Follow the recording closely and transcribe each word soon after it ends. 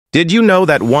Did you know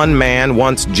that one man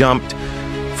once jumped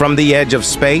from the edge of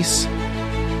space?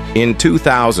 In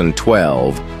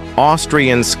 2012,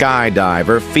 Austrian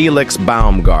skydiver Felix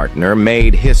Baumgartner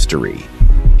made history.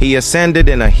 He ascended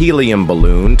in a helium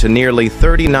balloon to nearly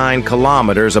 39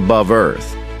 kilometers above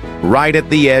Earth, right at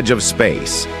the edge of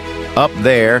space. Up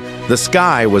there, the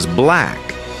sky was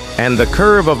black, and the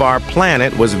curve of our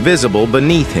planet was visible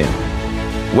beneath him.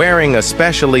 Wearing a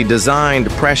specially designed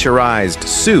pressurized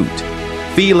suit,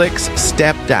 Felix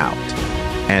stepped out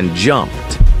and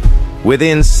jumped.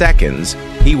 Within seconds,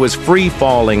 he was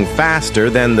free-falling faster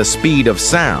than the speed of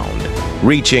sound,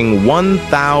 reaching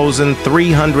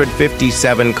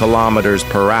 1,357 kilometers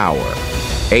per hour,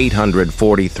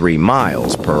 843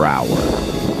 miles per hour.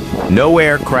 No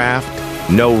aircraft,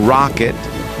 no rocket,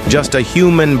 just a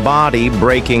human body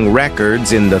breaking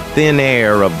records in the thin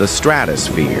air of the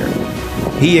stratosphere.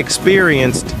 He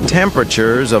experienced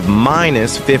temperatures of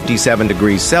minus 57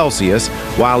 degrees Celsius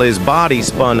while his body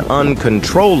spun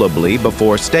uncontrollably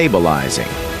before stabilizing.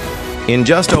 In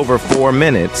just over 4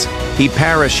 minutes, he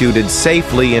parachuted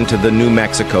safely into the New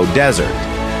Mexico desert,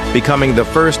 becoming the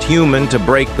first human to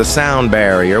break the sound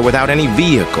barrier without any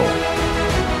vehicle.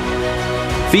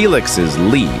 Felix's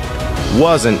leap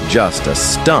wasn't just a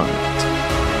stunt.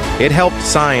 It helped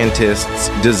scientists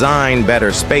design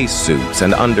better spacesuits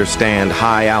and understand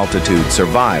high-altitude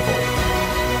survival.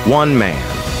 One man,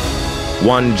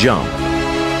 one jump,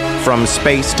 from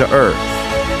space to Earth,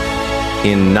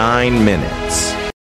 in 9 minutes.